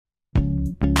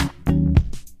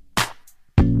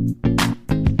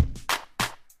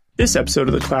This episode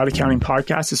of the Cloud Accounting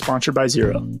Podcast is sponsored by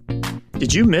Xero.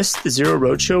 Did you miss the Xero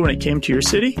Roadshow when it came to your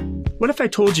city? What if I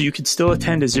told you could still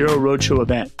attend a Xero Roadshow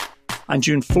event? On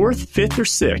June 4th, 5th, or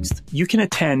 6th, you can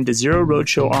attend the Xero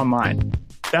Roadshow online.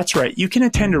 That's right, you can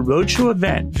attend a roadshow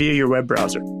event via your web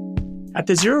browser. At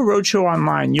the Xero Roadshow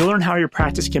online, you'll learn how your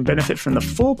practice can benefit from the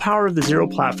full power of the Xero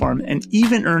platform and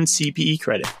even earn CPE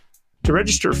credit. To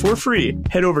register for free,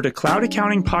 head over to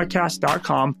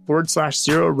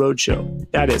cloudaccountingpodcast.com/Xero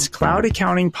Roadshow. That is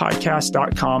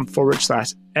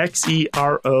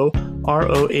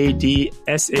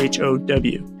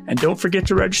cloudaccountingpodcast.com/XEROROADSHOW. And don't forget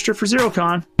to register for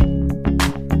XeroCon.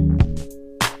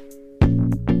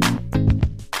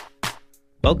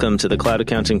 Welcome to the Cloud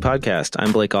Accounting Podcast.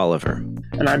 I'm Blake Oliver.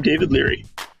 And I'm David Leary.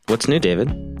 What's new,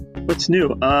 David? What's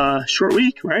new? Short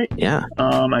week, right? Yeah.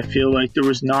 I feel like there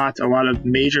was not a lot of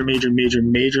major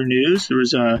news. There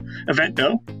was a event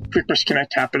though. QuickBooks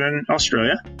Connect happened in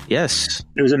Australia. Yes.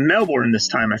 It was in Melbourne this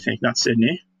time, I think, not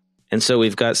Sydney. And so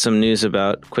we've got some news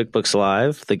about QuickBooks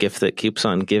Live, the gift that keeps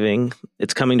on giving.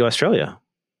 It's coming to Australia.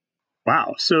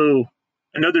 Wow. So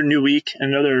another new week,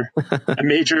 another a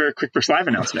major QuickBooks Live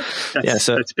announcement.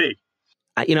 That's big.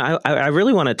 I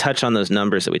really want to touch on those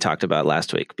numbers that we talked about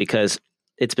last week because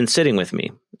it's been sitting with me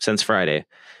since Friday,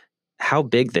 how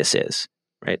big this is,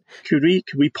 right? Could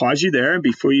we pause you there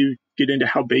before you get into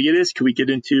how big it is? Could we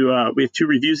get into, we have two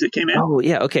reviews that came in. Oh,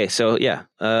 yeah. Okay. So,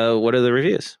 what are the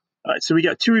reviews? So we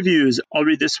got two reviews. I'll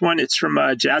read this one. It's from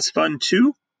Jazz Fun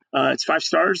 2. It's 5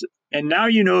 stars. And now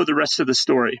you know the rest of the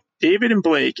story. David and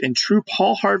Blake, in true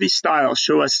Paul Harvey style,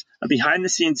 show us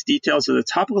behind-the-scenes details of the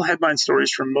topical headline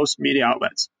stories from most media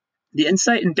outlets. The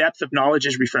insight and depth of knowledge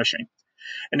is refreshing.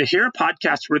 And to hear a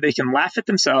podcast where they can laugh at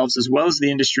themselves as well as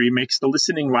the industry makes the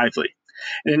listening lively.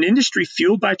 In an industry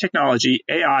fueled by technology,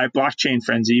 AI, blockchain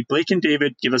frenzy, Blake and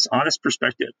David give us honest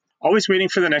perspective. Always waiting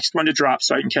for the next one to drop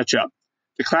so I can catch up.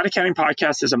 The Cloud Accounting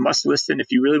Podcast is a must listen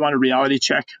if you really want a reality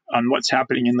check on what's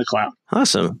happening in the cloud.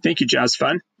 Awesome. Thank you, Jazz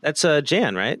Fun. That's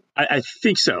Jan, right? I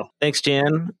think so. Thanks,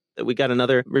 Jan. We got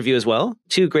another review as well.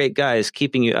 2 great guys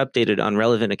keeping you updated on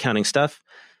relevant accounting stuff.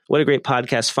 What a great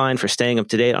podcast find for staying up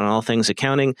to date on all things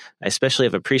accounting. I especially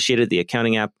have appreciated the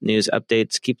accounting app news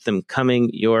updates. Keep them coming.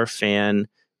 Your fan,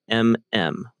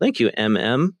 MM. Thank you,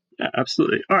 MM. Yeah,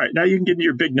 absolutely. All right, now you can get into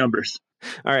your big numbers.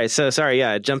 All right, so sorry,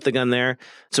 I jumped the gun there.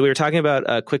 So we were talking about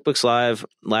QuickBooks Live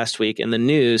last week and the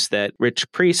news that Rich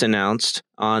Priest announced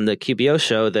on the QBO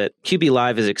show that QB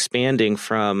Live is expanding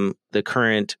from the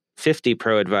current 50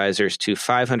 pro advisors to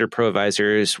 500 pro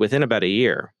advisors within about a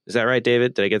year. Is that right,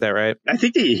 David? Did I get that right? I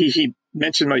think he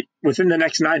mentioned within the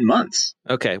next 9 months.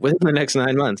 Okay, within the next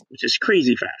 9 months. Which is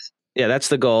crazy fast. Yeah, that's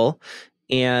the goal.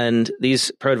 And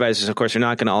these pro advisors, of course, are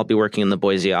not going to all be working in the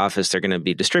Boise office. They're going to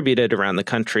be distributed around the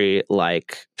country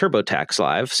like TurboTax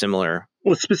Live, similar.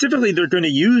 Well, specifically, they're going to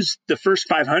use the first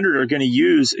 500 are going to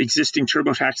use existing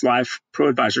TurboTax Live pro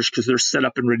advisors because they're set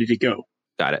up and ready to go.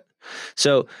 Got it.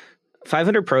 So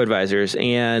 500 pro advisors,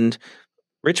 and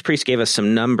Rich Priest gave us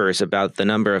some numbers about the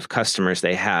number of customers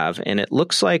they have. And it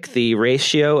looks like the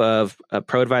ratio of a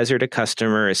pro advisor to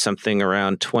customer is something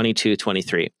around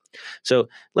 22-23. So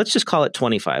let's just call it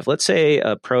 25. Let's say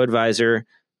a pro advisor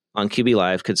on QB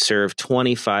Live could serve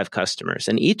 25 customers,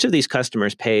 and each of these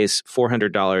customers pays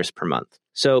 $400 per month.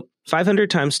 So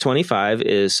 500 times 25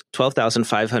 is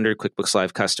 12,500 QuickBooks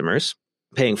Live customers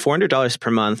paying $400 per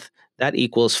month. That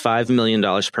equals $5 million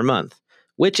per month,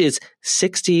 which is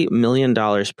 $60 million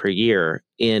per year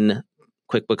in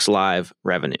QuickBooks Live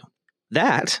revenue.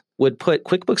 That would put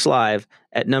QuickBooks Live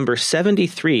at number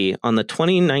 73 on the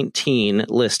 2019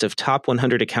 list of top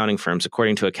 100 accounting firms,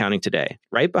 according to Accounting Today,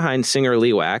 right behind Singer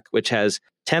Lewack, which has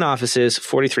 10 offices,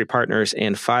 43 partners,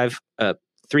 and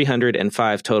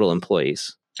 305 total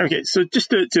employees. Okay, so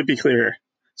just to be clear,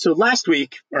 so last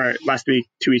week,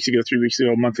 2 weeks ago, 3 weeks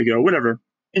ago, a month ago, whatever,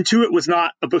 Intuit was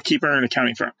not a bookkeeper or an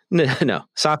accounting firm. No,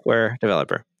 software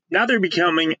developer. Now they are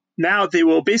becoming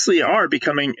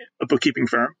a bookkeeping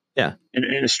firm. Yeah.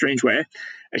 In a strange way,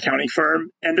 accounting firm.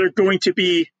 And they're going to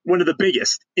be one of the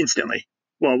biggest instantly.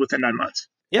 Well, within 9 months.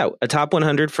 Yeah. A top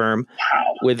 100 firm.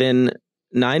 Wow. Within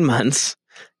 9 months.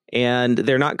 And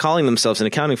they're not calling themselves an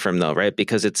accounting firm though, right?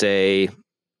 Because I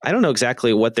don't know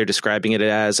exactly what they're describing it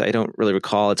as. I don't really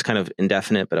recall. It's kind of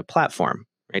indefinite, but a platform,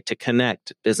 right? To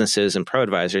connect businesses and pro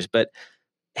advisors. But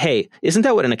hey, isn't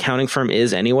that what an accounting firm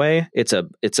is anyway? It's a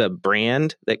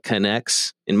brand that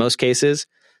connects, in most cases.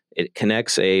 It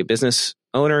connects a business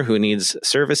owner who needs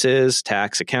services,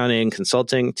 tax, accounting,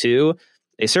 consulting to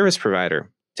a service provider,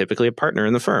 typically a partner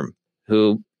in the firm,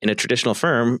 who in a traditional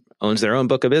firm owns their own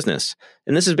book of business.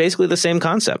 And this is basically the same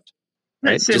concept.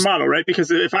 Right? Same model, right? Because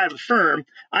if I have a firm,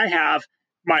 I have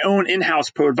my own in-house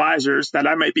pro advisors that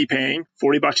I might be paying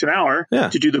 $40 an hour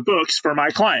to do the books for my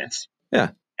clients.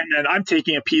 Yeah. And then I'm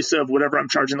taking a piece of whatever I'm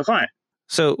charging the client.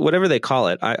 So whatever they call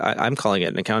it, I'm calling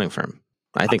it an accounting firm.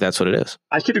 I think that's what it is.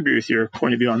 I could agree with your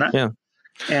point of view on that. Yeah.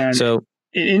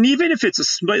 And even if it's a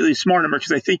slightly smaller number,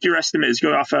 because I think your estimate is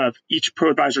going off of each pro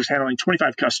advisor is handling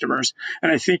 25 customers.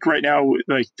 And I think right now,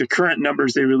 like the current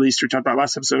numbers they released, we talked about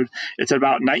last episode, it's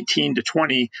about 19 to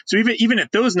 20. So even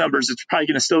at those numbers, it's probably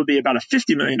going to still be about a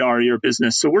 $50 million a year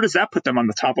business. So where does that put them on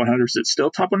the top 100? Is it still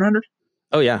top 100?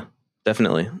 Oh, yeah,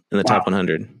 definitely in the top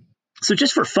 100. So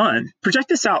just for fun, project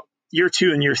this out year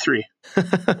 2 and year 3.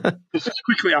 Just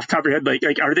quickly off the top of your head,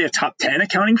 like are they a top 10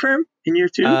 accounting firm in year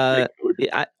 2?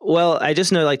 I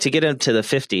just know, like, to get into the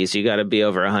 50s, you got to be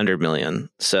over 100 million.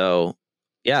 So,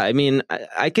 yeah, I mean,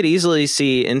 I could easily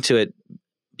see Intuit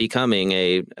becoming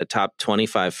a top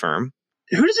 25 firm.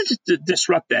 Who does it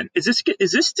disrupt then? Is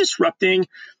this disrupting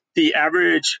the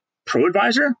average pro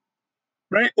advisor?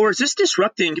 Right? Or is this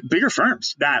disrupting bigger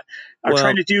firms that are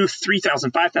trying to do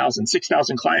 3,000, 5,000,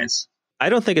 6,000 clients? I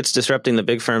don't think it's disrupting the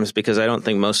big firms because I don't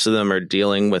think most of them are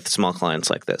dealing with small clients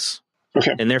like this.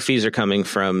 Okay. And their fees are coming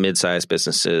from mid-sized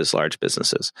businesses, large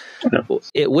businesses. Okay.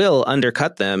 It will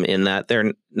undercut them in that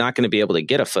they're not going to be able to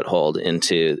get a foothold in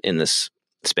this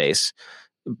space.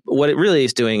 What it really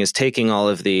is doing is taking all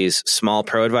of these small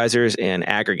pro advisors and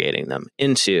aggregating them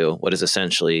into what is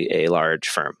essentially a large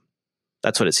firm.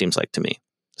 That's what it seems like to me.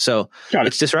 So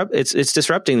it's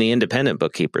disrupting the independent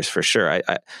bookkeepers for sure.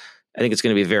 I think it's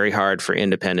going to be very hard for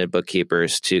independent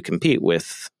bookkeepers to compete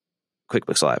with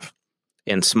QuickBooks Live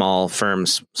and small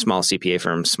firms, small CPA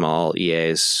firms, small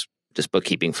EAs, just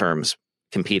bookkeeping firms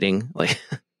competing. Like,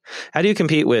 how do you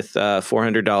compete with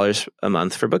 $400 a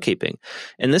month for bookkeeping?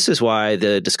 And this is why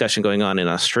the discussion going on in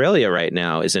Australia right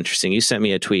now is interesting. You sent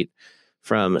me a tweet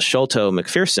from Sholto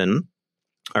McPherson,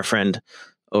 our friend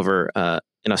over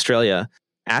in Australia,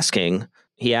 asking.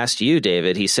 He asked you,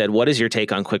 David, he said, what is your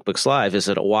take on QuickBooks Live? Is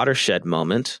it a watershed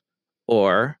moment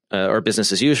or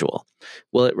business as usual?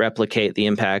 Will it replicate the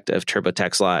impact of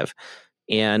TurboTax Live?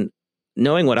 And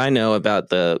knowing what I know about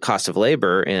the cost of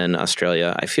labor in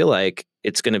Australia, I feel like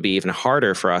it's going to be even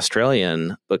harder for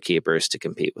Australian bookkeepers to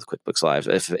compete with QuickBooks Live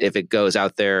if it goes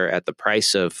out there at the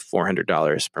price of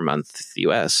 $400 per month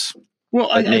US. Well,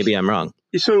 maybe I'm wrong.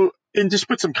 So, and just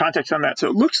put some context on that. So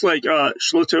it looks like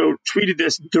Sholto tweeted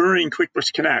this during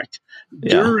QuickBooks Connect,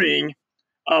 during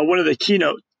one of the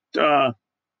keynote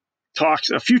talks.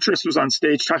 A futurist was on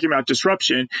stage talking about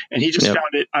disruption, and he just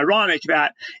found it ironic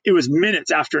that it was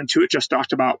minutes after Intuit just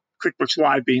talked about QuickBooks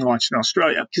Live being launched in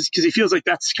Australia, because he feels like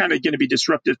that's kind of going to be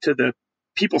disruptive to the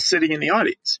people sitting in the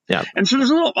audience. Yeah. And so there's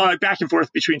a little back and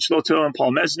forth between Sholto and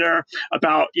Paul Mesner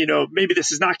about, maybe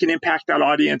this is not going to impact that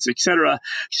audience, et cetera.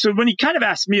 So when he kind of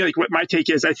asked me, like, what my take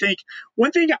is, I think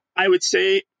one thing I would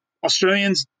say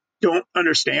Australians don't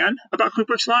understand about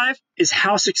QuickBooks Live is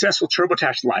how successful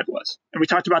TurboTax Live was. And we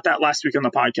talked about that last week on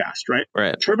the podcast, right?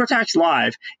 Right. TurboTax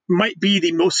Live might be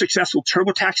the most successful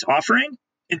TurboTax offering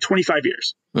in 25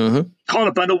 years. Mm-hmm. Call it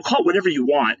a bundle, call it whatever you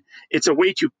want. It's a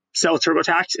way to sell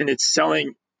TurboTax, and it's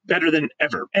selling better than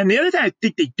ever. And the other thing I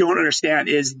think they don't understand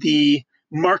is the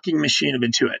marketing machine of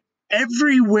Intuit.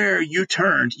 Everywhere you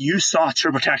turned, you saw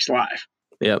TurboTax Live.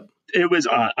 Yep. It was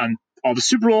on all the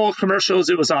Super Bowl commercials.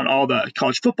 It was on all the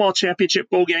college football championship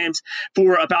bowl games.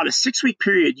 For about a 6-week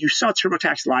period, you saw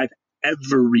TurboTax Live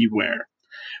everywhere,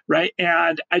 right?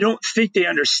 And I don't think they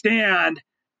understand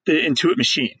the Intuit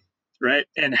machine, right?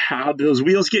 And how those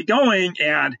wheels get going,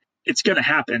 and it's going to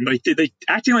happen. Like they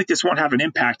acting like this won't have an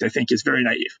impact, I think, is very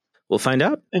naive. We'll find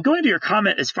out. And going to your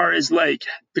comment as far as like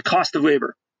the cost of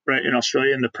labor, right, in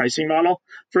Australia and the pricing model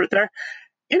for it there,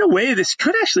 in a way, this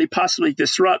could actually possibly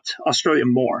disrupt Australia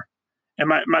more. And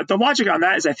the logic on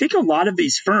that is I think a lot of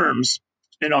these firms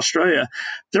in Australia,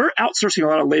 they're outsourcing a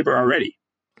lot of labor already.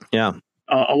 Yeah.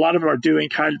 A lot of them are doing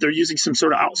they're using some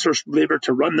sort of outsourced labor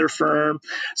to run their firm.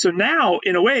 So now,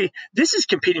 in a way, this is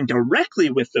competing directly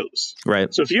with those.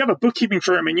 Right. So if you have a bookkeeping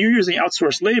firm and you're using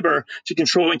outsourced labor to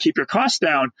control and keep your costs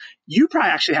down, you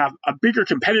probably actually have a bigger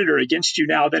competitor against you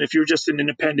now than if you're just an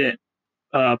independent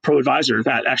pro advisor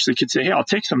that actually could say, hey, I'll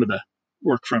take some of the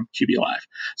work from QB Live.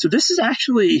 So this is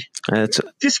actually,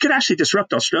 this could actually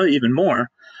disrupt Australia even more.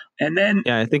 And then,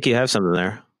 I think you have something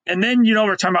there. And then, we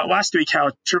were talking about last week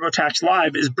how TurboTax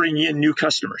Live is bringing in new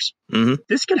customers. Mm-hmm.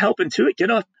 This could help Intuit get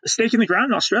a stake in the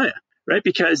ground in Australia, right?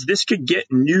 Because this could get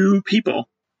new people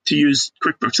to use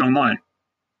QuickBooks Online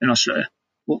in Australia.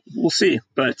 We'll see.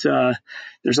 But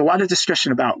there's a lot of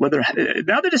discussion about whether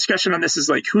now the discussion on this is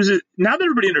like, now that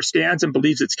everybody understands and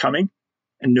believes it's coming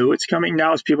and know it's coming,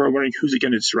 now as people are wondering who's it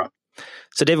going to disrupt.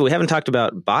 So, David, we haven't talked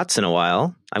about bots in a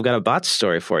while. I've got a bots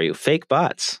story for you. Fake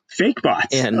bots. Fake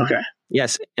bots. Okay.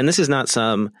 Yes. And this is not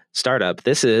some startup.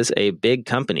 This is a big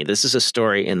company. This is a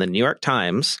story in the New York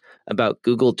Times about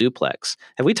Google Duplex.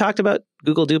 Have we talked about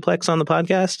Google Duplex on the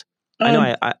podcast? I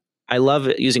know I love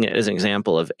using it as an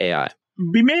example of AI.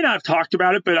 We may not have talked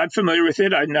about it, but I'm familiar with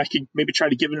it. I could maybe try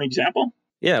to give an example.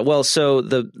 Yeah. Well, so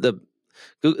the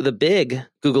big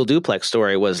Google Duplex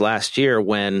story was last year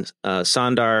when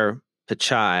Sundar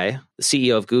Pichai, the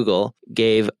CEO of Google,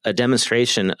 gave a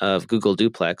demonstration of Google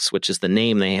Duplex, which is the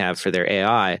name they have for their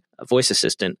AI voice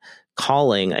assistant,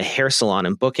 calling a hair salon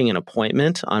and booking an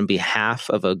appointment on behalf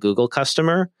of a Google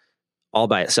customer all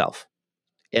by itself.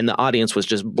 And the audience was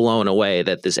just blown away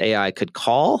that this AI could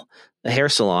call a hair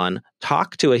salon,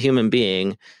 talk to a human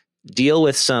being, deal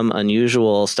with some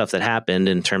unusual stuff that happened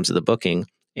in terms of the booking,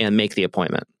 and make the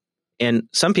appointment. And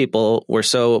some people were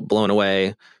so blown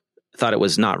away, thought it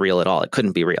was not real at all. It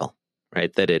couldn't be real,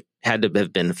 right? That it had to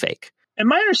have been fake. And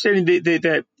my understanding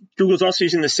that Google's also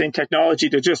using the same technology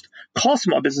to just call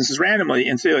small businesses randomly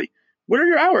and say, like, what are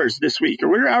your hours this week? Or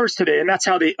what are your hours today? And that's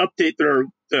how they update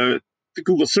the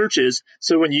Google searches.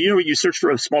 So when you search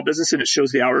for a small business and it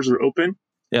shows the hours are open.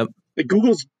 Yep.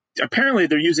 Apparently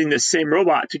they're using this same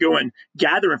robot to go and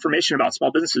gather information about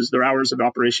small businesses, their hours of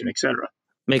operation, et cetera.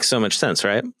 Makes so much sense,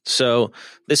 right? So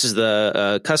this is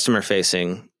the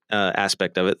customer-facing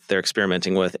aspect of it they're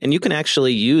experimenting with. And you can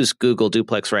actually use Google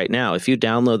Duplex right now. If you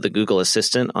download the Google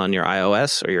Assistant on your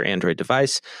iOS or your Android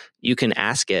device, you can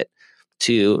ask it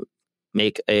to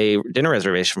make a dinner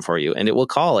reservation for you, and it will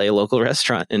call a local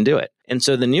restaurant and do it. And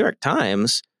so the New York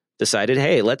Times decided,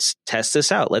 hey, let's test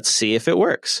this out. Let's see if it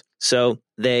works. So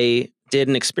they did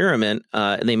an experiment.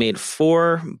 And they made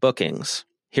 4 bookings.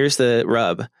 Here's the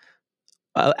rub.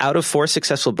 Out of 4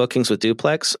 successful bookings with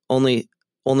Duplex, only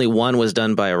 1 was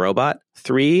done by a robot.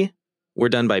 3 were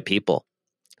done by people.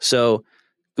 So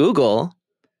Google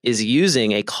is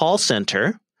using a call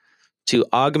center to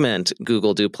augment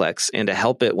Google Duplex and to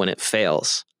help it when it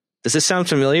fails. Does this sound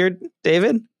familiar,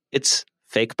 David? It's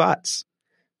fake bots,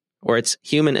 or it's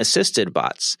human-assisted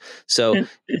bots. So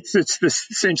it's the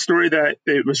same story that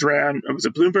it was ran. It was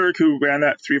at Bloomberg who ran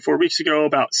that 3 or 4 weeks ago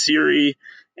about Siri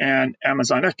and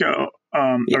Amazon Echo,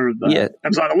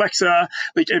 Amazon Alexa.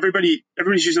 Like everybody's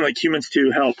using like humans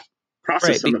to help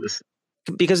process some of this.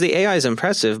 Because the AI is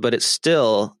impressive, but it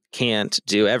still can't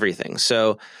do everything.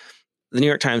 So the New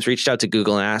York Times reached out to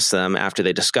Google and asked them, after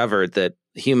they discovered that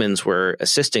humans were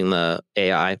assisting the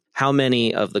AI, how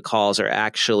many of the calls are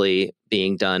actually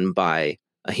being done by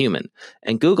a human.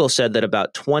 And Google said that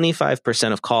about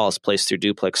 25% of calls placed through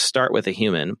Duplex start with a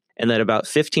human, and that about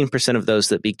 15% of those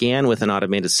that began with an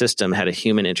automated system had a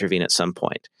human intervene at some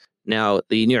point. Now,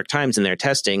 the New York Times in their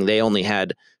testing, they only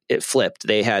had it flipped.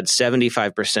 They had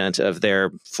 75% of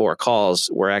their 4 calls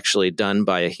were actually done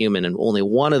by a human, and only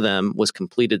 1 of them was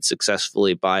completed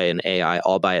successfully by an AI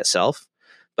all by itself.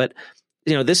 But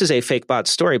this is a fake bot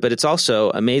story, but it's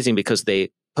also amazing because they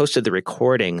posted the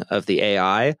recording of the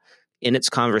AI in its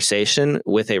conversation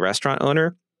with a restaurant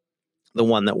owner, the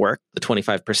one that worked, the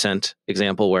 25%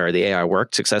 example where the AI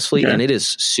worked successfully, and it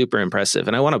is super impressive.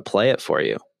 And I want to play it for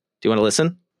you. Do you want to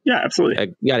listen? Yeah,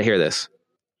 absolutely. You got to hear this.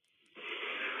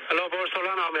 Hello, Boris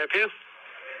Solana, may I help you?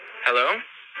 Hello?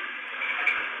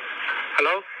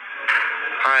 Hello?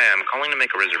 Hi, I'm calling to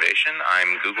make a reservation.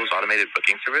 I'm Google's automated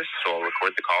booking service, so I'll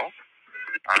record the call.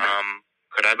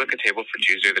 Could I book a table for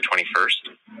Tuesday the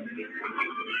 21st?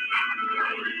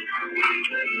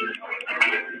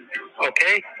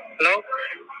 Okay. Hello?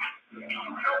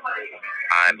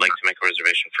 I'd like to make a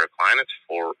reservation for a client. It's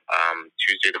for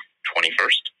Tuesday the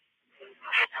 21st.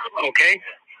 Okay.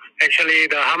 Actually,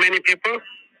 how many people?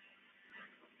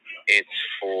 It's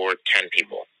for 10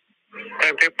 people.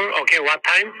 10 people? Okay, what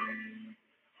time?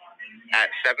 At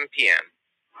 7 p.m.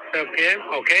 7 p.m.?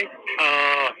 Okay.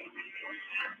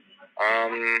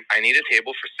 I need a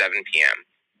table for 7 p.m.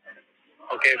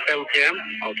 Okay, 7 p.m.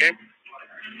 Okay.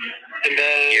 And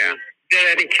then, Yeah.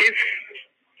 There any kids?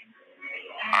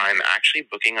 I'm actually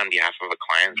booking on behalf of a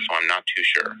client, so I'm not too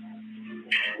sure.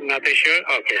 Not too sure?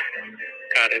 Okay.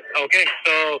 Got it. Okay,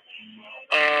 so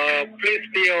please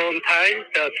be on time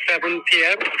at 7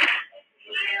 p.m.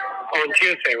 on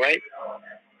Tuesday, right?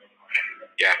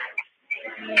 Yeah.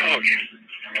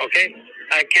 Okay.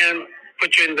 I can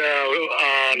put you in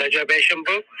the reservation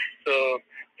book, so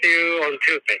see you on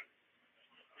Tuesday.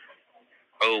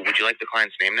 Oh, would you like the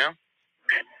client's name now?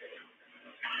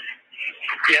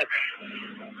 Yes.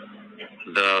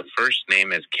 The first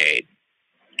name is Cade.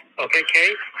 Okay,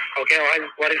 Kate. Okay,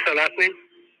 what is the last name?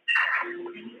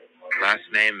 Last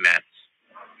name, Metz.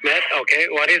 Matt? Okay. Okay.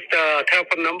 What is the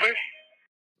telephone number?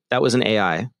 That was an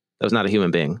AI. That was not a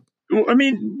human being. Well, I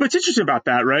mean, what's interesting about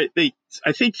that, right?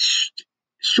 I think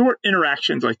short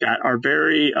interactions like that are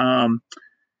very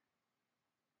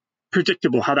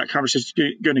predictable how that conversation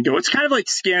is going to go. It's kind of like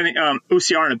scanning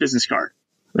OCR on a business card,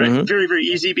 right? Mhm. Very, very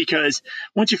easy, because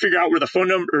once you figure out where the phone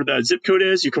number or the zip code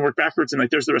is, you can work backwards and like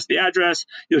there's the rest of the address.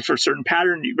 You look for a certain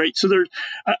pattern, right? So there's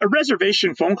a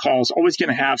reservation phone call is always going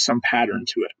to have some pattern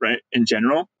to it, right? In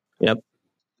general. Yep.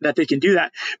 That they can do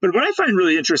that. But what I find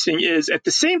really interesting is at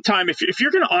the same time, if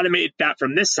you're going to automate that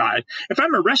from this side, if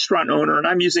I'm a restaurant owner and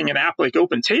I'm using an app like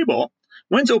OpenTable,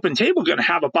 when's OpenTable going to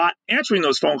have a bot answering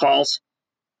those phone calls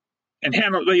and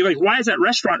handle, like why is that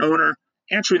restaurant owner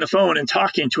answering the phone and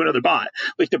talking to another bot?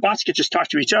 Like the bots could just talk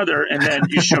to each other and then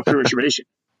you show up your reservation.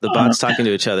 The bots talking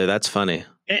to each other. That's funny.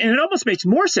 And it almost makes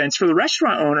more sense for the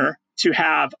restaurant owner to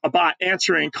have a bot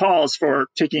answering calls for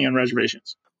taking in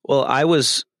reservations. Well, I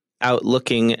was out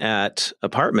looking at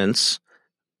apartments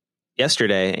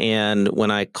yesterday, and when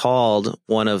I called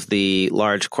one of the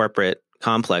large corporate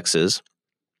complexes,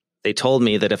 they told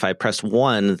me that if I pressed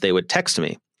 1, they would text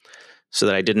me so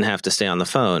that I didn't have to stay on the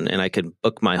phone and I could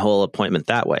book my whole appointment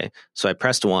that way. So I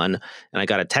pressed 1 and I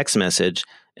got a text message,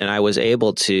 and I was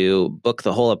able to book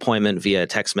the whole appointment via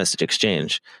text message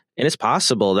exchange. And it's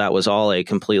possible that was all a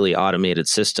completely automated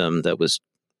system that was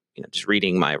just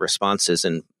reading my responses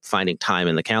and finding time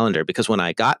in the calendar. Because when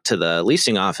I got to the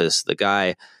leasing office, the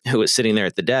guy who was sitting there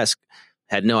at the desk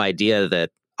had no idea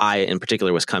that I in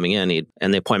particular was coming in,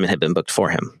 and the appointment had been booked for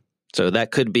him. So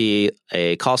that could be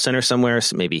a call center somewhere,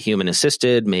 maybe human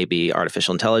assisted, maybe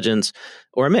artificial intelligence,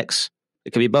 or a mix.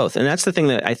 It could be both. And that's the thing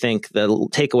that I think the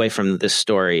takeaway from this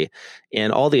story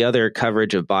and all the other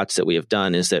coverage of bots that we have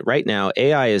done is that right now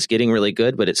AI is getting really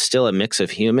good, but it's still a mix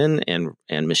of human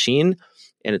and machine.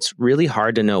 And it's really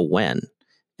hard to know when.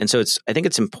 And so I think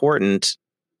it's important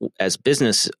as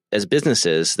businesses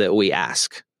that we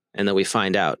ask and that we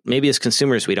find out. Maybe as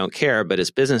consumers, we don't care, but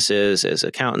as businesses, as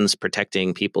accountants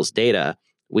protecting people's data,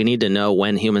 we need to know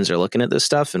when humans are looking at this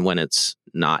stuff and when it's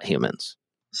not humans.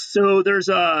 So there's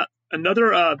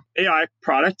another AI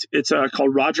product. It's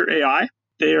called Roger AI.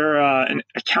 They're an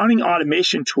accounting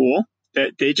automation tool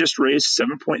that they just raised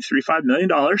 $7.35 million.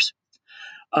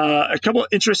 A couple of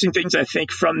interesting things I think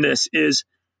from this is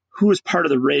who was part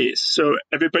of the raise. So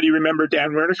everybody remember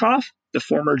Dan Wernikoff, the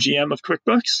former GM of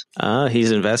QuickBooks?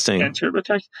 He's investing. And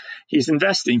TurboTax. He's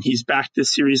investing. He's backed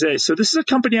this Series A. So this is a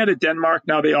company out of Denmark.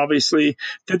 Now they obviously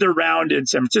did their round in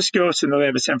San Francisco, so now they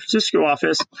have a San Francisco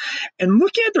office. And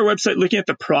looking at their website, looking at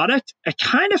the product, it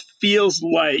kind of feels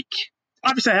like,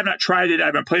 obviously I have not tried it, I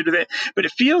haven't played with it, but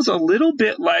it feels a little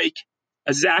bit like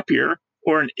a Zapier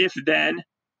or an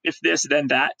if this, then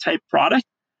that type product.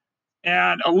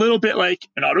 And a little bit like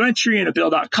an auto entry and a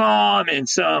bill.com and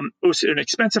an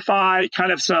Expensify,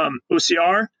 kind of some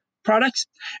OCR products.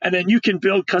 And then you can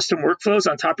build custom workflows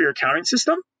on top of your accounting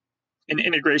system and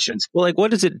integrations. Well, like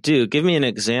what does it do? Give me an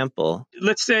example.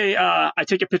 Let's say I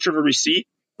take a picture of a receipt.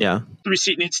 Yeah. The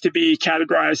receipt needs to be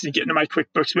categorized and get into my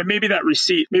QuickBooks, but maybe that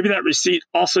receipt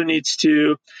also needs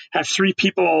to have 3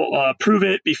 people approve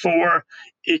it before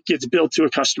it gets billed to a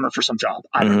customer for some job.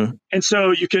 I don't know. And so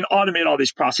you can automate all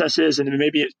these processes, and then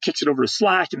maybe it kicks it over to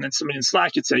Slack, and then somebody in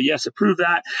Slack could say, yes, approve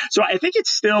that. So I think it's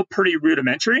still pretty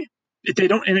rudimentary. They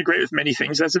don't integrate with many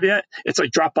things as of yet. It's like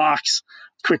Dropbox,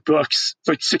 QuickBooks, it's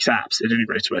like 6 apps it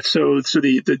integrates with. So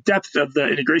the depth of the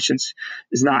integrations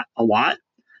is not a lot.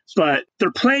 But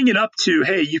they're playing it up to,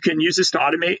 hey, you can use this to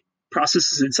automate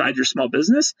processes inside your small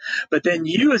business, but then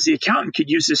you as the accountant could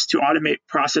use this to automate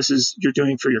processes you're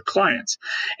doing for your clients.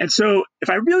 And so if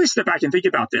I really step back and think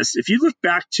about this, if you look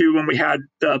back to when we had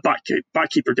the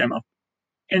BotKeeper demo,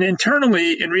 and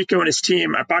internally Enrico and his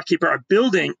team at BotKeeper are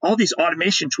building all these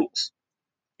automation tools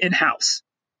in-house,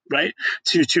 right?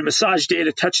 To massage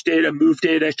data, touch data, move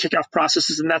data, kick off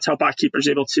processes, and that's how BotKeeper is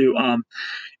able to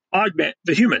augment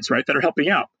the humans, right, that are helping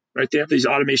out. Right, they have these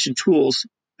automation tools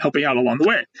helping out along the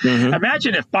way. Mm-hmm.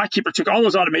 Imagine if BotKeeper took all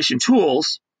those automation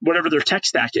tools, whatever their tech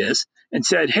stack is, and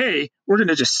said, hey, we're going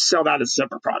to just sell that as a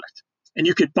separate product. And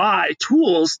you could buy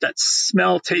tools that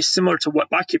smell, taste similar to what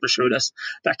BotKeeper showed us.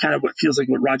 That kind of what feels like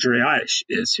what Roger AI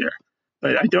is here.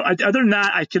 But other than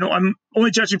that, I'm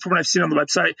only judging from what I've seen on the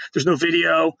website. There's no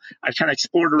video. I kind of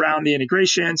explored around the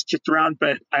integrations, kicked around,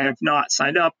 but I have not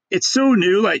signed up. It's so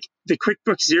new, like the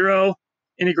QuickBooks Zero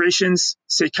integrations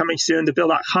say coming soon. The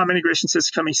Bill.com integration says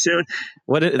coming soon.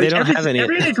 They don't have any.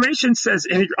 Every integration says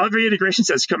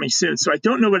coming soon. So I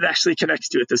don't know what it actually connects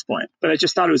to at this point. But I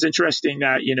just thought it was interesting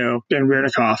that, Ben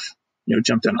Wernikoff,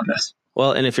 jumped in on this.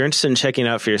 Well, and if you're interested in checking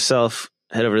out for yourself,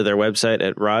 head over to their website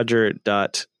at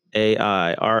roger.ai.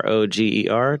 roger.ai.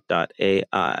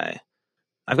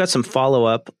 I've got some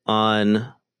follow-up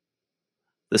on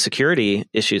the security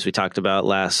issues we talked about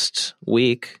last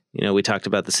week. We talked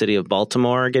about the city of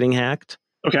Baltimore getting hacked.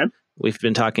 Okay. We've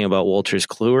been talking about Wolters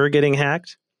Kluwer getting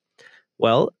hacked.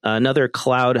 Well, another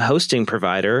cloud hosting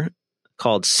provider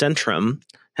called Centrum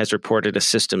has reported a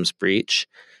systems breach.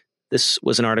 This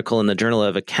was an article in the Journal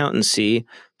of Accountancy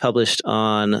published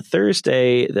on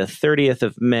Thursday, the 30th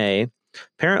of May.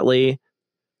 Apparently,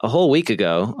 a whole week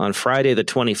ago, on Friday the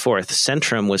 24th,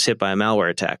 Centrum was hit by a malware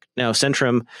attack. Now,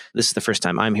 Centrum, this is the first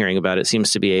time I'm hearing about it,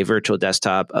 seems to be a virtual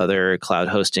desktop, other cloud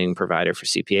hosting provider for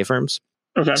CPA firms.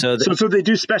 Okay. So they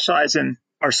do specialize in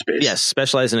our space. Yes,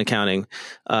 specialize in accounting.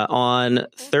 On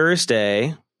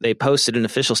Thursday, they posted an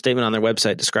official statement on their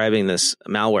website describing this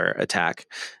malware attack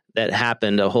that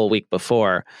happened a whole week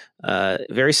before,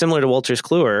 very similar to Wolters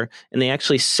Kluwer. And they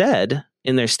actually said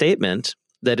in their statement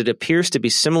that it appears to be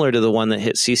similar to the one that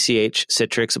hit CCH,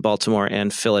 Citrix, Baltimore,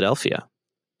 and Philadelphia.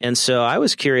 And so I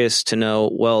was curious to know,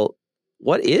 well,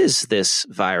 what is this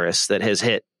virus that has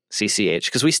hit CCH?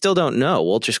 Because we still don't know.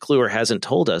 Wolters Kluwer hasn't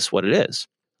told us what it is.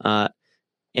 And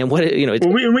what,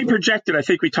 we projected, I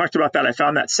think we talked about that. I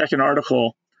found that second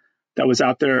article that was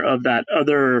out there of that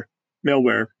other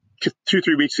malware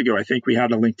 2-3 weeks ago. I think we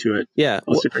had a link to it. Yeah.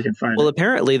 I'll see if I can find it. Well,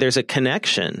 apparently there's a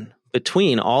connection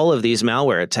between all of these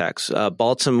malware attacks,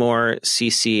 Baltimore,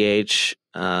 CCH,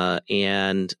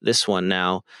 and this one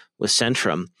now with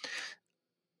Centrum.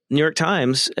 New York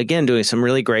Times, again, doing some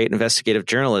really great investigative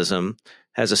journalism,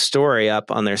 has a story up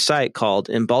on their site called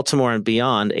 "In Baltimore and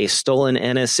Beyond, a Stolen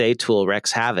NSA Tool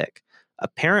Wreaks Havoc."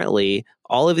 Apparently,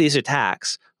 all of these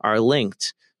attacks are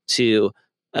linked to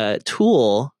a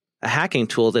hacking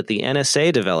tool that the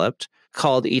NSA developed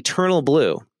called Eternal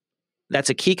Blue. That's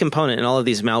a key component in all of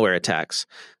these malware attacks.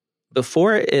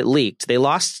 Before it leaked, they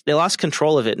lost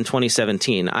control of it in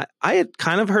 2017. I had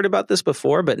kind of heard about this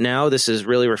before, but now this is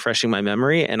really refreshing my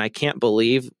memory, and I can't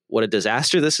believe what a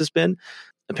disaster this has been.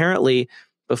 Apparently,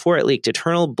 before it leaked,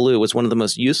 Eternal Blue was one of the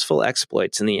most useful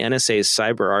exploits in the NSA's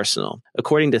cyber arsenal.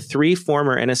 According to 3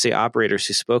 former NSA operators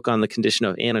who spoke on the condition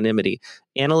of anonymity,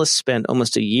 analysts spent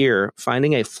almost a year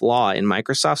finding a flaw in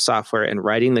Microsoft software and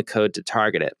writing the code to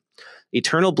target it.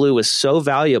 Eternal Blue was so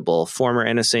valuable, former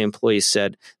NSA employees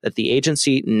said, that the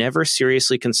agency never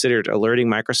seriously considered alerting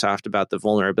Microsoft about the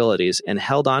vulnerabilities and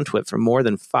held onto it for more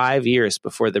than 5 years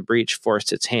before the breach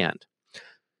forced its hand.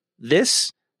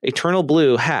 This Eternal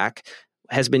Blue hack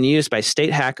has been used by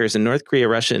state hackers in North Korea,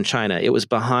 Russia, and China. It was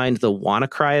behind the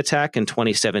WannaCry attack in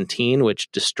 2017,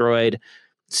 which destroyed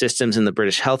systems in the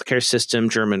British healthcare system,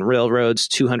 German railroads,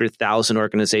 200,000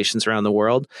 organizations around the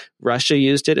world. Russia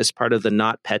used it as part of the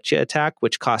NotPetya attack,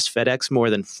 which cost FedEx more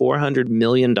than $400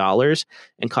 million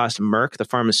and cost Merck, the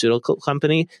pharmaceutical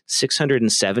company,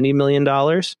 $670 million.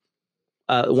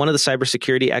 One of the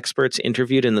cybersecurity experts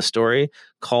interviewed in the story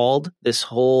called this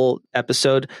whole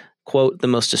episode, quote, "the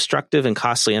most destructive and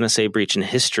costly NSA breach in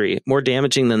history, more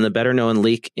damaging than the better-known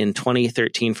leak in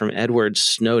 2013 from Edward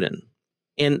Snowden."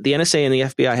 And the NSA and the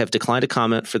FBI have declined to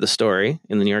comment for the story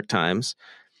in the New York Times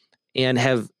and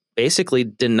have basically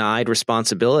denied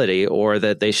responsibility or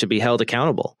that they should be held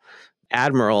accountable.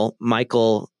 Admiral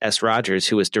Michael S. Rogers,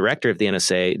 who was director of the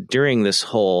NSA during this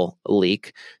whole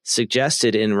leak,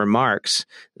 suggested in remarks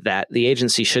that the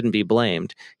agency shouldn't be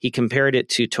blamed. He compared it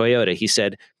to Toyota. He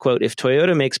said, quote, "If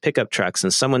Toyota makes pickup trucks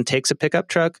and someone takes a pickup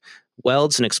truck,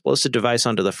 welds an explosive device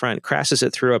onto the front, crashes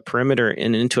it through a perimeter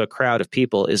and into a crowd of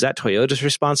people, is that Toyota's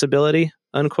responsibility?"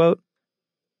 Unquote.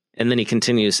 And then he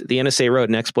continues, "The NSA wrote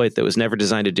an exploit that was never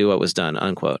designed to do what was done,"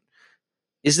 unquote.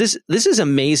 This is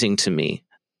amazing to me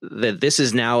that this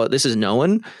is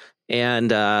known,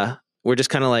 and we're just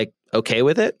kind of like okay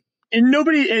with it. And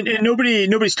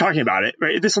nobody's talking about it,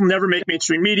 right? This will never make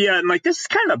mainstream media, and like this is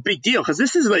kind of a big deal because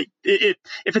this is like if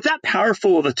it's that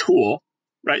powerful of a tool,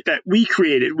 right, that we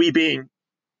created, we being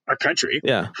our country,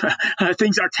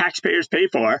 things our taxpayers pay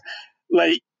for,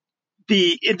 like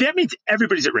that means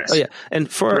everybody's at risk. Oh yeah,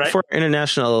 and for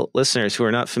international listeners who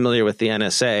are not familiar with the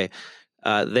NSA,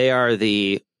 they are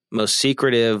the most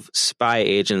secretive spy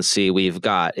agency we've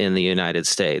got in the United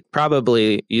States,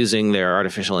 probably using their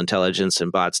artificial intelligence and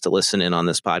bots to listen in on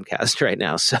this podcast right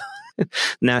now. So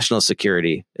National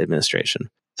Security Administration.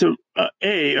 So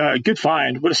good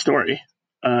find. What a story.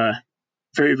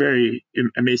 Very, very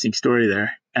amazing story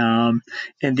there. And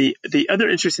the other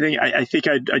interesting thing I think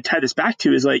I'd tie this back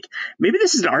to is like, maybe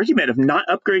this is an argument of not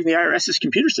upgrading the IRS's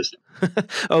computer system.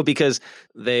 Oh, because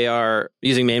they are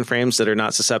using mainframes that are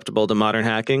not susceptible to modern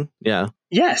hacking? Yeah.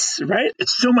 Yes, right?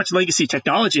 It's so much legacy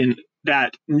technology. And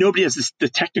that nobody has the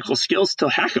technical skills to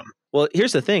hack them. Well,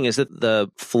 here's the thing is that the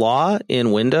flaw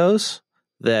in Windows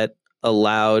that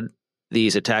allowed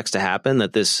these attacks to happen,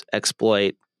 that this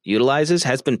exploit utilizes,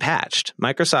 has been patched.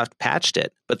 Microsoft patched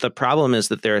it. But the problem is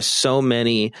that there are so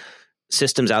many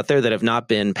systems out there that have not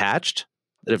been patched,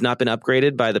 that have not been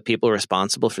upgraded by the people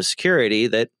responsible for security,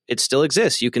 that it still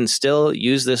exists. You can still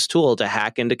use this tool to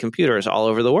hack into computers all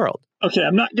over the world. Okay,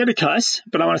 I'm not going to cuss,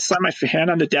 but I want to slam my hand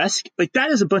on the desk. Like,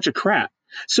 that is a bunch of crap.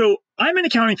 So I'm an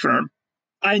accounting firm.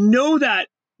 I know that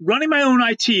running my own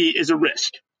IT is a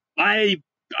risk. I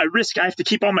have to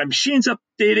keep all my machines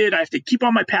updated. I have to keep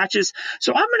all my patches.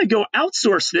 So I'm going to go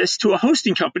outsource this to a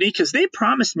hosting company because they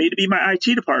promised me to be my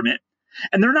IT department.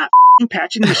 And they're not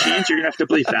patching the machines. You're going to have to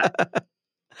believe that.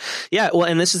 Yeah, well,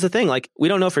 and this is the thing. Like, we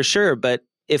don't know for sure, but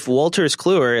if Wolters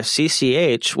Kluwer, if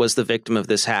CCH was the victim of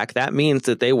this hack, that means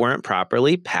that they weren't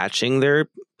properly patching their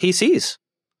PCs.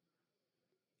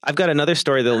 I've got another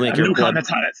story that'll make your no blood...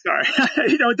 comments on it.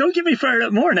 Sorry. Don't get me fired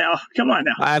up more now. Come on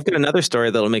now. I've got another story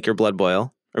that'll make your blood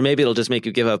boil, or maybe it'll just make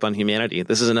you give up on humanity.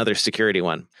 This is another security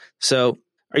one. So,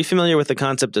 are you familiar with the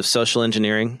concept of social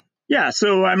engineering? Yeah.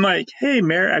 So I'm like, hey,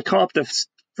 Mary, I call up the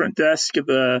front desk of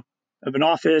an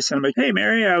office, and I'm like, hey,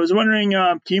 Mary, I was wondering,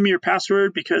 can you give me your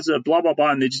password because of blah, blah,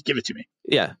 blah, and they just give it to me.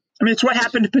 Yeah. I mean, it's what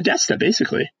happened to Podesta,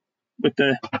 basically, with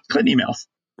the Clinton emails.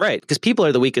 Right, because people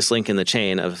are the weakest link in the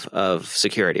chain of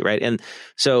security, right? And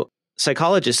so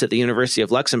psychologists at the University of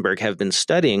Luxembourg have been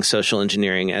studying social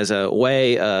engineering as a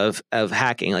way of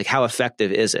hacking. Like, how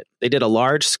effective is it? They did a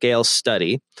large-scale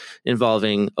study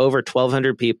involving over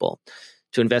 1,200 people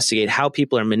to investigate how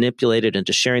people are manipulated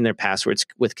into sharing their passwords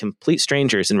with complete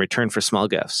strangers in return for small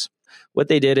gifts. What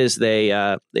they did is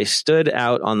they stood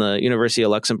out on the University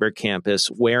of Luxembourg campus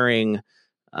wearing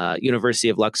University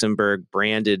of Luxembourg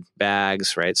branded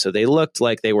bags, right? So they looked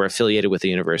like they were affiliated with the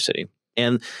university.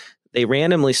 And they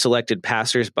randomly selected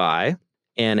passersby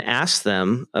and asked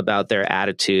them about their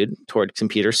attitude toward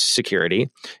computer security,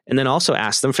 and then also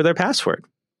asked them for their password.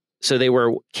 So they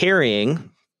were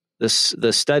carrying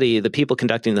the people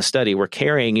conducting the study were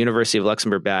carrying University of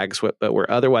Luxembourg bags, but were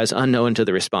otherwise unknown to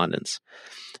the respondents.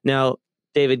 Now,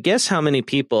 David, guess how many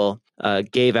people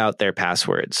gave out their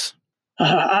passwords?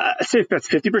 I say that's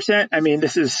 50%. I mean,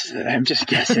 I'm just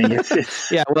guessing.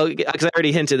 It's Yeah, well, because I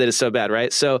already hinted that it's so bad,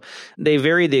 right? So they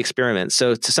varied the experiment.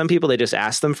 So to some people, they just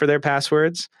asked them for their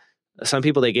passwords. Some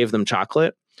people, they gave them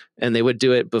chocolate, and they would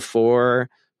do it before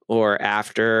or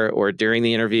after or during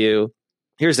the interview.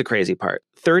 Here's the crazy part.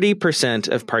 30%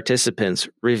 of participants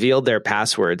revealed their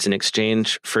passwords in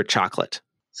exchange for chocolate.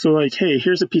 So like, hey,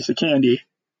 here's a piece of candy.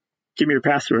 Give me your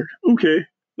password. Okay.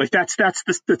 Like that's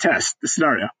the test, the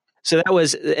scenario. So that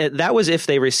was if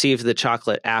they received the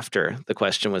chocolate after the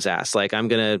question was asked. Like,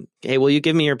 hey, will you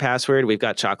give me your password? We've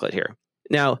got chocolate here.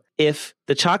 Now, if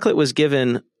the chocolate was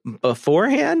given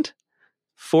beforehand,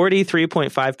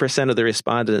 43.5% of the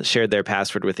respondents shared their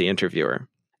password with the interviewer.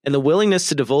 And the willingness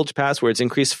to divulge passwords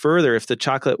increased further if the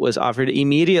chocolate was offered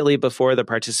immediately before the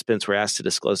participants were asked to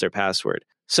disclose their password.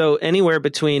 So anywhere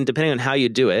between, depending on how you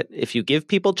do it, if you give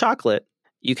people chocolate,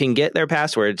 you can get their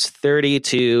passwords 30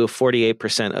 to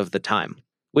 48% of the time,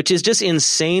 which is just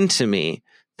insane to me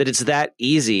that it's that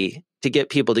easy to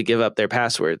get people to give up their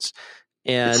passwords.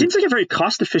 And it seems like a very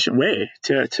cost-efficient way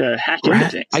to hack into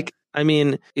things. I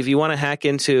mean, if you want to hack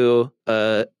into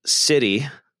a city,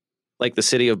 like the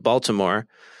city of Baltimore,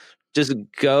 just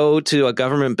go to a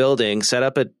government building, set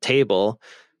up a table,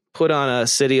 put on a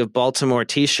City of Baltimore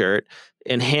t-shirt,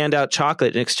 and hand out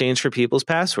chocolate in exchange for people's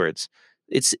passwords.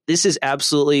 This is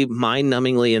absolutely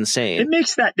mind-numbingly insane. It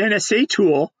makes that NSA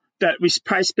tool that we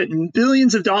probably spent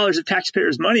billions of dollars of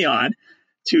taxpayers' money on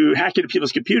to hack into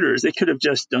people's computers. They could have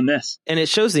just done this. And it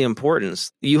shows the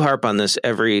importance. You harp on this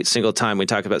every single time we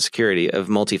talk about security of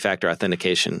multi-factor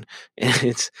authentication.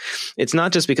 And it's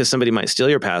not just because somebody might steal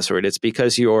your password. It's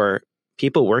because your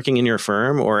people working in your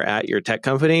firm or at your tech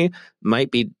company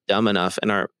might be dumb enough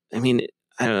and I don't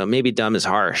know, maybe dumb is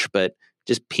harsh, but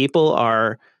just people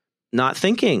are not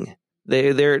thinking.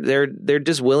 They're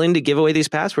just willing to give away these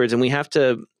passwords, and we have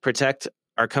to protect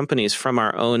our companies from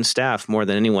our own staff more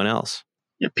than anyone else.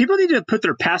 Yeah, people need to put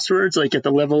their passwords like at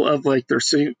the level of like their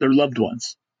loved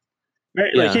ones.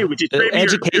 Right? Yeah. Like, hey, would you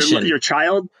trade your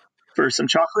child for some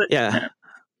chocolate? Yeah.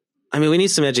 I mean, we need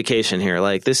some education here.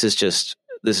 Like, this is just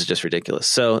ridiculous.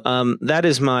 So that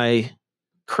is my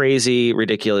crazy,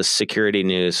 ridiculous security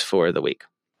news for the week.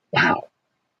 Wow.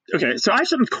 Okay, so I have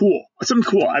something cool. I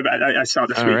saw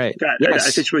this week. Right. That I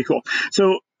think it's really cool.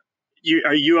 So you're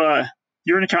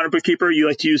an accountant bookkeeper. You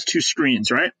like to use two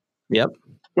screens, right? Yep.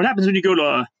 What happens when you go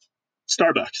to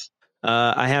Starbucks?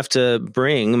 I have to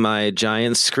bring my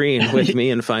giant screen with me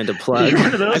and find a plug.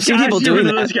 I've seen people doing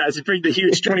that. Those guys bring the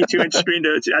huge 22-inch screen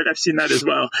to. I've seen that as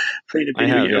well. I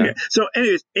have, yeah. Okay. So,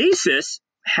 anyways, Asus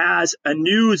has a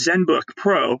new ZenBook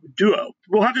Pro Duo.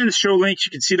 We'll have it in the show links.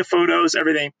 You can see the photos,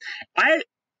 everything.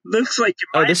 Looks like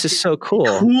this is so cool.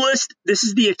 Coolest. This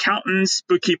is the accountant's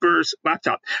bookkeeper's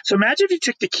laptop. So imagine if you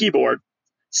took the keyboard,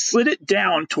 slid it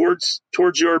down towards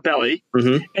your belly,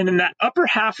 and in that upper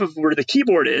half of where the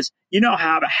keyboard is, you now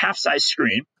have a half-size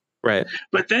screen. Right.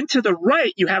 But then to the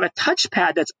right, you have a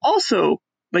touchpad that's also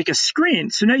like a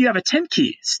screen. So now you have a 10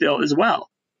 key still as well.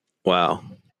 Wow.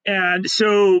 And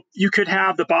so you could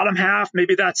have the bottom half,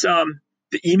 maybe that's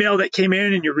the email that came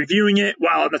in and you're reviewing it,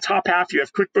 while on the top half you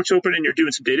have QuickBooks open and you're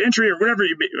doing some data entry or whatever.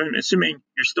 I'm assuming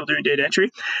you're still doing data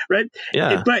entry, right?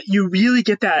 Yeah. But you really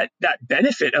get that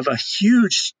benefit of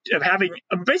having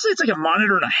basically it's like a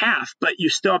monitor and a half, but you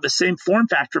still have the same form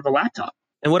factor of a laptop.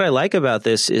 And what I like about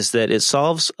this is that it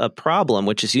solves a problem,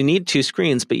 which is you need two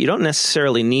screens, but you don't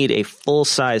necessarily need a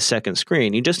full-size second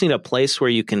screen. You just need a place where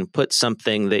you can put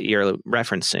something that you're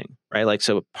referencing, right? Like,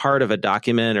 so part of a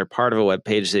document or part of a web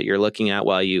page that you're looking at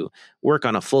while you work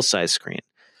on a full-size screen.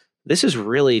 This is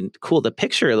really cool. The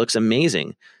picture looks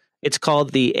amazing. It's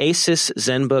called the Asus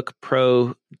ZenBook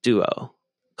Pro Duo.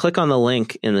 Click on the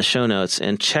link in the show notes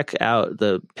and check out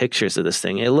the pictures of this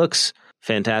thing. It looks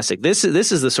fantastic. This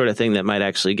is the sort of thing that might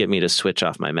actually get me to switch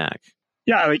off my Mac.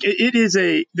 Yeah, like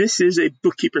this is a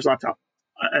bookkeeper's laptop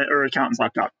or accountant's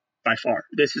laptop by far.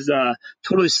 This is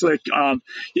totally slick.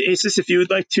 Asus, if you would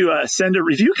like to send a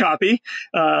review copy,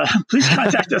 please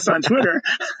contact us on Twitter.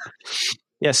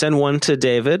 Yeah, send one to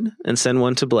David and send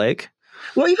one to Blake.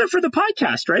 Well, even for the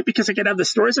podcast, right? Because I could have the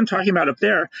stories I'm talking about up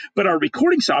there, but our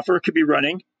recording software could be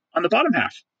running on the bottom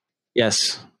half.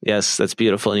 Yes, that's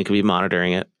beautiful, and you can be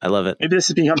monitoring it. I love it. Maybe this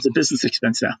becomes a business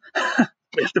expense now.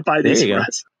 We have to buy these for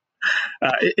us.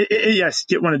 Yes,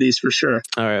 get one of these for sure.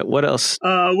 All right, what else?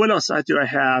 What else do I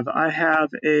have? I have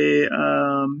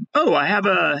I have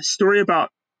a story about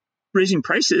raising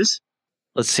prices.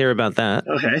 Let's hear about that.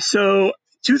 Okay, so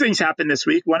two things happened this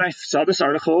week. One, I saw this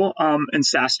article in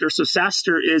SaaStr. So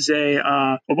SaaStr is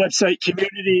a website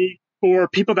community for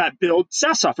people that build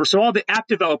SaaS software. So all the app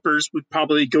developers would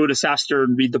probably go to SaaStr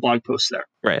and read the blog posts there.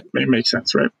 Right. It makes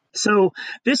sense, right? So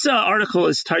this article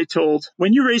is titled,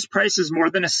 "When you raise prices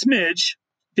more than a smidge,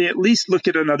 they at least look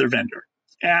at another vendor."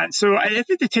 And so I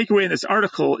think the takeaway in this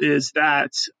article is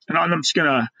that, and I'm just going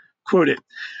to quote it,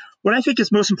 "What I think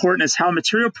is most important is how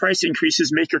material price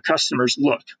increases make your customers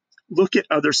look. Look at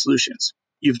other solutions.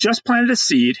 You've just planted a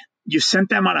seed. You've sent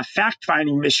them on a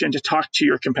fact-finding mission to talk to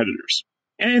your competitors."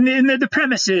 And the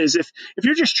premise is if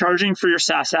you're just charging for your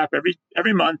SaaS app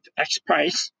every month, X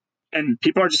price, and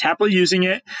people are just happily using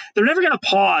it, they're never going to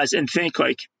pause and think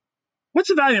like, what's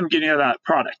the value I'm getting out of that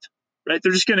product, right?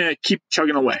 They're just going to keep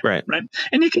chugging away, right?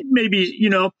 And you could maybe,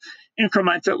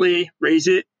 incrementally raise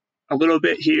it a little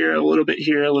bit here, a little bit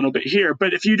here, a little bit here.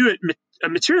 But if you do it a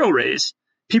material raise,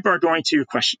 people are going to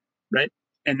question, right?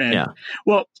 And then,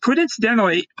 well,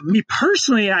 coincidentally, me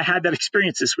personally, I had that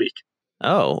experience this week.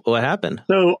 Oh, what happened?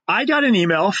 So I got an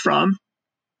email from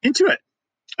Intuit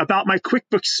about my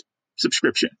QuickBooks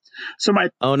subscription. So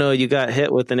oh no, you got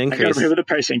hit with an increase. I got hit with a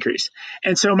price increase.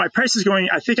 And so my price is going,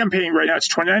 I think I'm paying right now, it's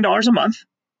 $29 a month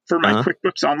for my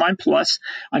QuickBooks Online Plus.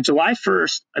 On July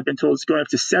 1st, I've been told it's going up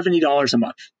to $70 a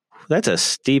month. That's a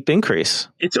steep increase.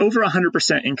 It's over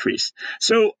 100% increase.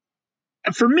 So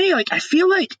for me, I feel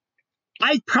like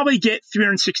I probably get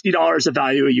 $360 of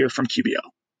value a year from QBO.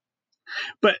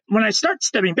 But when I start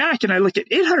stepping back and I look at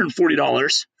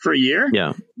 $840 for a year,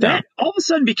 that all of a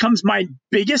sudden becomes my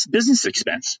biggest business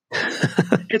expense.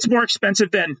 It's more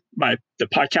expensive than the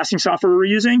podcasting software we're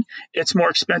using. It's more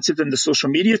expensive than the social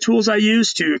media tools I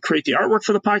use to create the artwork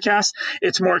for the podcast.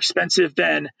 It's more expensive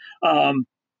than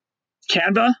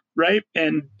Canva, right?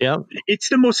 And it's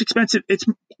the most expensive. It's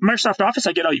Microsoft Office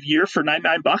I get a year for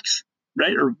 $99,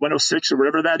 right? Or $106 or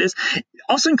whatever that is.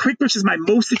 Also, QuickBooks is my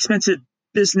most expensive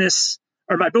business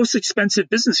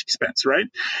expense, right?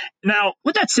 Now,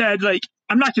 with that said,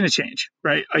 I'm not going to change,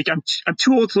 right? I'm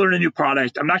too old to learn a new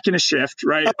product. I'm not going to shift,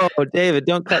 right? Oh, David,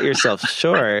 don't cut yourself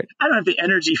short. I don't have the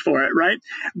energy for it, right?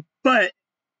 But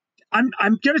I'm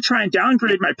going to try and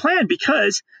downgrade my plan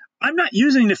because I'm not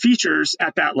using the features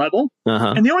at that level.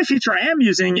 And the only feature I am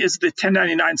using is the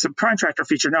 1099 subcontractor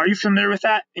feature. Now, are you familiar with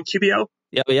that in QBO?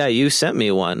 Yeah, you sent me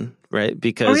one, right?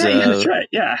 Because that's right.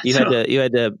 Yeah, you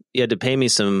had to pay me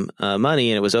some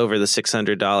money, and it was over the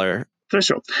 $600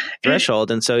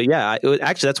 threshold. And so,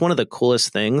 actually, that's one of the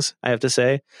coolest things I have to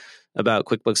say about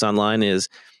QuickBooks Online is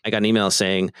I got an email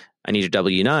saying I need your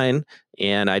W-9.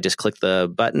 And I just click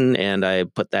the button and I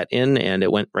put that in and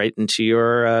it went right into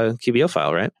your QBO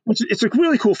file, right? It's a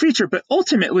really cool feature, but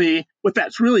ultimately what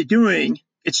that's really doing,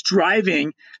 it's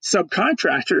driving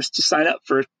subcontractors to sign up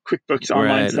for QuickBooks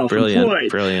Online Self-Employed.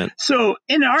 Brilliant. So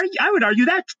I would argue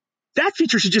that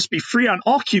feature should just be free on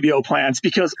all QBO plans,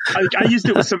 because I used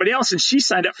it with somebody else and she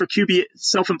signed up for QB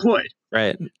Self-Employed.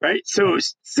 Right. So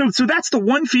that's the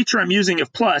one feature I'm using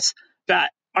of Plus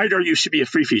that I'd argue should be a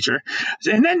free feature.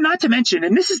 And then not to mention,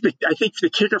 and this is I think the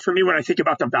kicker for me when I think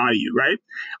about the value, right?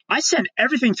 I send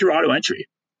everything through auto entry.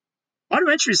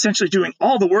 Auto entry is essentially doing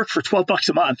all the work for $12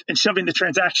 a month and shoving the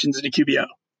transactions into QBO.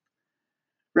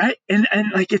 Right. And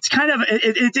like, it's kind of,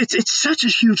 it's such a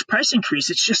huge price increase.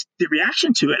 It's just the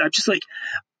reaction to it. I'm just like,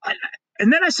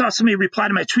 and then I saw somebody reply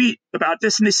to my tweet about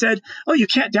this and they said, oh, you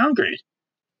can't downgrade.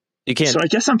 You can't. So I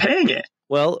guess I'm paying it.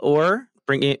 Well, or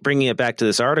bringing it back to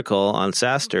this article on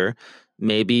SaaStr,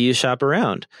 maybe you shop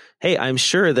around. Hey, I'm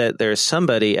sure that there's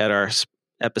somebody at our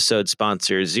episode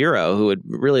sponsor Xero who would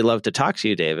really love to talk to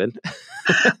you, David.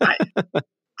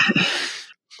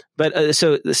 But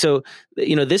so this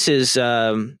is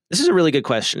a really good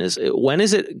question. Is when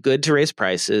is it good to raise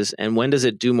prices, and when does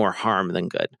it do more harm than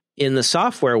good? In the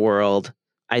software world,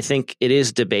 I think it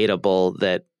is debatable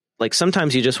that, like,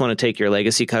 sometimes you just want to take your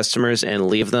legacy customers and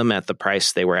leave them at the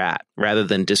price they were at, rather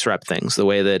than disrupt things. The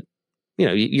way that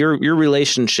your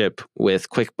relationship with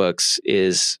QuickBooks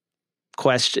is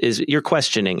you're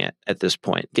questioning it at this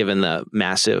point, given the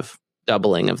massive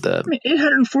doubling of the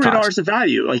 $840 of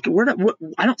value. Like,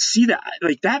 I don't see that.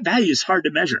 Like, that value is hard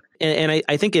to measure. And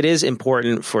I think it is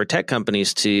important for tech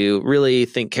companies to really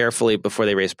think carefully before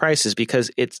they raise prices,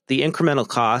 because it's the incremental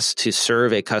cost to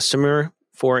serve a customer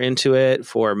for Intuit,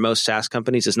 for most SaaS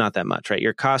companies, is not that much, right?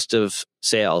 Your cost of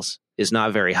sales is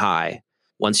not very high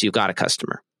once you've got a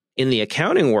customer. In the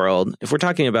accounting world, if we're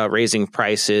talking about raising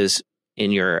prices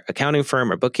in your accounting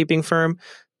firm or bookkeeping firm,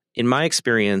 in my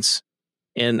experience,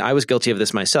 and I was guilty of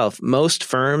this myself, most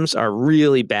firms are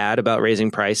really bad about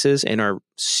raising prices and are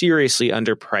seriously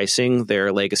underpricing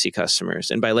their legacy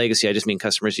customers. And by legacy, I just mean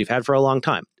customers you've had for a long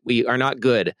time. We are not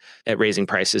good at raising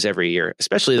prices every year,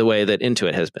 especially the way that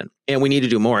Intuit has been. And we need to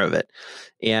do more of it.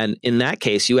 And in that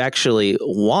case, you actually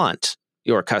want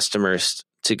your customers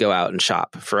to go out and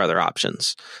shop for other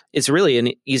options. It's really an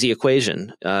easy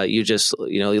equation. You just,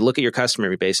 you look at your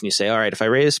customer base and you say, all right, if I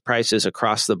raise prices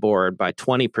across the board by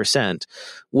 20%,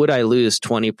 would I lose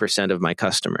 20% of my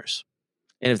customers?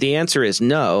 And if the answer is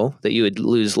no, that you would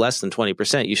lose less than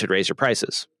 20%, you should raise your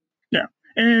prices. Yeah.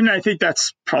 And I think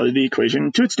that's probably the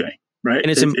equation to its day, right?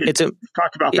 And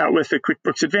talk about that with the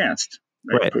QuickBooks Advanced.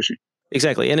 Right. Pushing.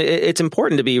 Exactly. And it's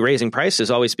important to be raising prices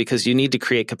always, because you need to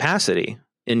create capacity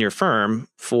in your firm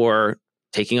for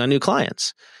taking on new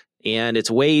clients. And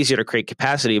it's way easier to create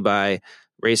capacity by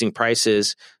raising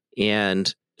prices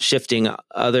and shifting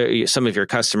some of your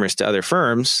customers to other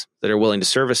firms that are willing to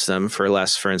service them for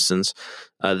less, for instance,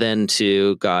 than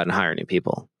to go out and hire new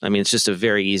people. I mean, it's just a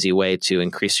very easy way to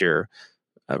increase your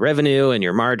revenue and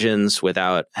your margins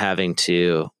without having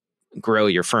to grow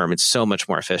your firm. It's so much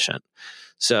more efficient.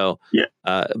 So, yeah.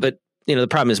 But the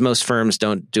problem is most firms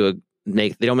don't they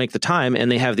don't make the time,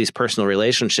 and they have these personal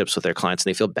relationships with their clients and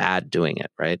they feel bad doing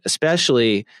it, right?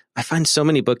 Especially, I find so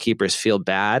many bookkeepers feel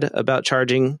bad about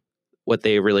charging what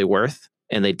they're really worth,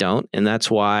 and they don't. And that's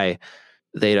why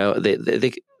they're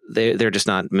just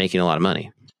not making a lot of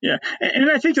money. Yeah.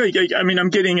 And I think, I'm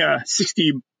getting a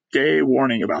 60-day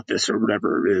warning about this or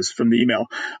whatever it is from the email.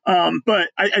 But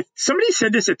somebody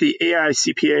said this at the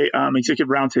AICPA executive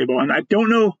roundtable, and I don't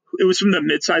know, it was from the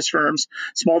mid-sized firms,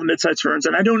 small to mid-sized firms,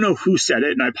 and I don't know who said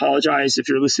it, and I apologize if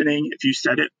you're listening. If you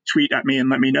said it, tweet at me and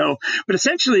let me know. But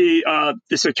essentially,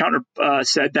 this accountant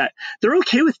said that they're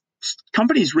okay with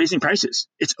companies raising prices.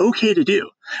 It's okay to do,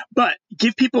 but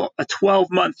give people a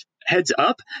 12-month heads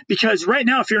up, because right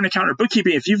now, if you're an accountant or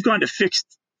bookkeeping, if you've gone to fixed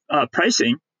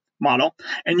pricing model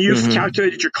and you've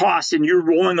calculated your costs and you're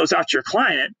rolling those out to your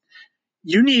client,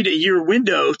 you need a year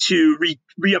window to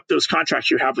re-up those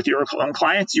contracts you have with your own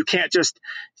clients. You can't just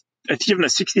give them a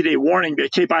 60-day warning, but,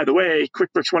 okay, by the way,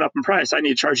 QuickBooks went up in price. I need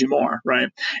to charge you more, right?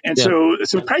 And so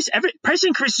price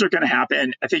increases are going to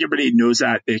happen. I think everybody knows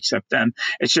that. They accept them.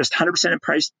 It's just 100% of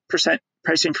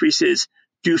price increases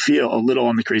do feel a little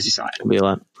on the crazy side. It'll be a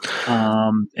lot.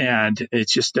 And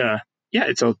it's just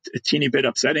it's a teeny bit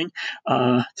upsetting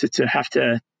to have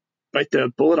to bite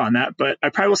the bullet on that, but I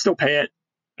probably will still pay it,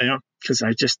 because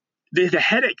I just the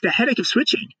headache of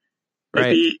switching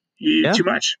might be too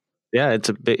much. Yeah,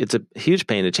 it's a huge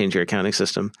pain to change your accounting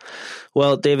system.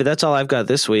 Well, David, that's all I've got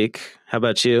this week. How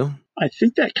about you? I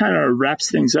think that kind of wraps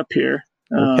things up here.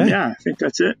 Okay. Yeah, I think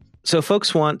that's it. So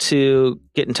folks want to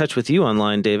get in touch with you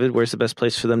online, David. Where's the best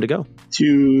place for them to go?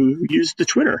 To use the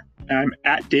Twitter. I'm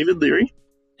at David Leary.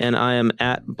 And I am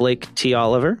at Blake T.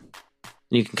 Oliver.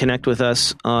 You can connect with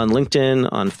us on LinkedIn,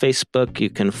 on Facebook. You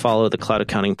can follow the Cloud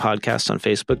Accounting Podcast on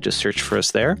Facebook. Just search for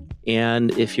us there.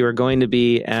 And if you're going to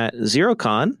be at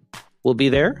Xerocon, we'll be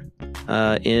there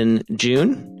in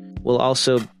June. I'll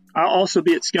also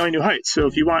be at Scaling New Heights. So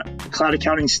if you want a Cloud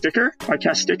Accounting sticker,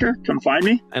 podcast sticker, come find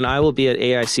me. And I will be at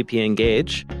AICP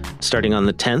Engage starting on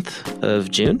the 10th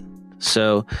of June.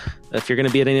 So if you're going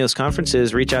to be at any of those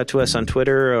conferences, reach out to us on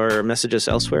Twitter or message us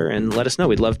elsewhere and let us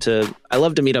know. I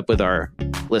love to meet up with our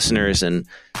listeners and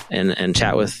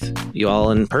chat with you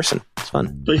all in person. It's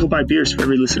fun. Blake will buy beers for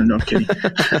every listener. No, I'm kidding.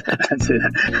 I'd say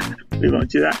that. We won't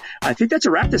do that. I think that's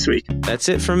a wrap this week. That's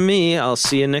it from me. I'll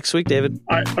see you next week, David.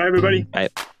 All right. Bye, everybody. Bye.